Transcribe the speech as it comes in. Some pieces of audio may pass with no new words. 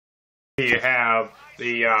You have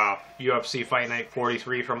the UFC Fight Night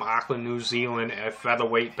 43 from Auckland, New Zealand, a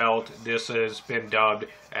featherweight belt. This has been dubbed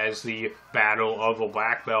as the Battle of the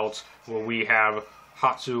Black Belts, where we have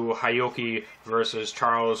Hatsu Hioki versus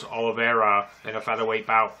Charles Oliveira in a featherweight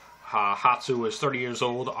bout. Hatsu is 30 years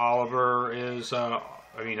old.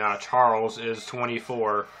 Charles is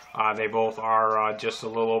 24. They both are just a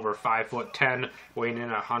little over 5'10", weighing in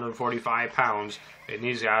at 145 pounds. And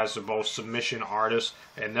these guys are both submission artists,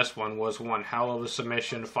 and this one was one hell of a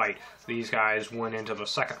submission fight. These guys went into the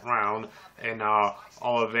second round, and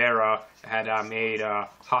Oliveira had made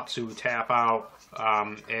Hatsu tap out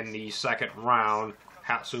in the second round.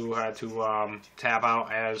 Hatsu had to tap out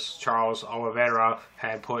as Charles Oliveira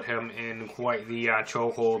had put him in quite the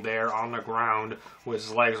chokehold there on the ground with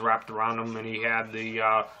his legs wrapped around him, and he had the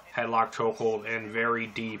headlock chokehold in very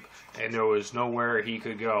deep, and there was nowhere he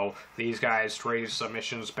could go. These guys traded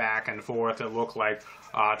submissions back and forth. It looked like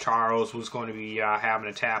Charles was going to be having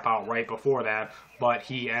a tap out right before that, but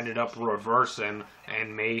he ended up reversing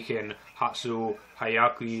and making Hatsu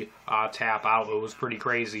Hioki tap out. It was pretty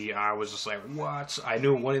crazy. I was just like, what? I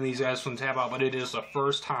knew one of these guys was going to tap out, but it is the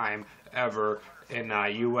first time ever in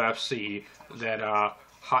UFC that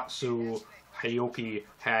Hatsu Hioki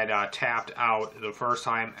had tapped out. The first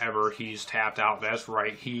time ever he's tapped out. That's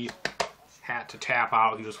right. He had to tap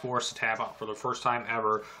out. He was forced to tap out for the first time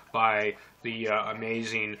ever by the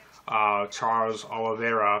amazing Charles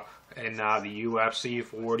Oliveira in the UFC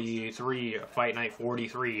 43, Fight Night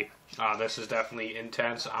 43. This is definitely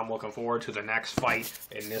intense. I'm looking forward to the next fight,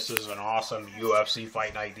 and this is an awesome UFC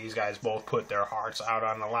Fight Night. These guys both put their hearts out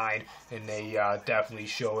on the line, and they definitely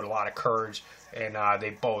showed a lot of courage, and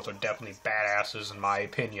they both are definitely badasses in my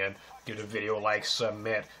opinion. Give the video a like,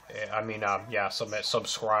 submit,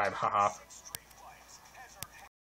 subscribe, haha.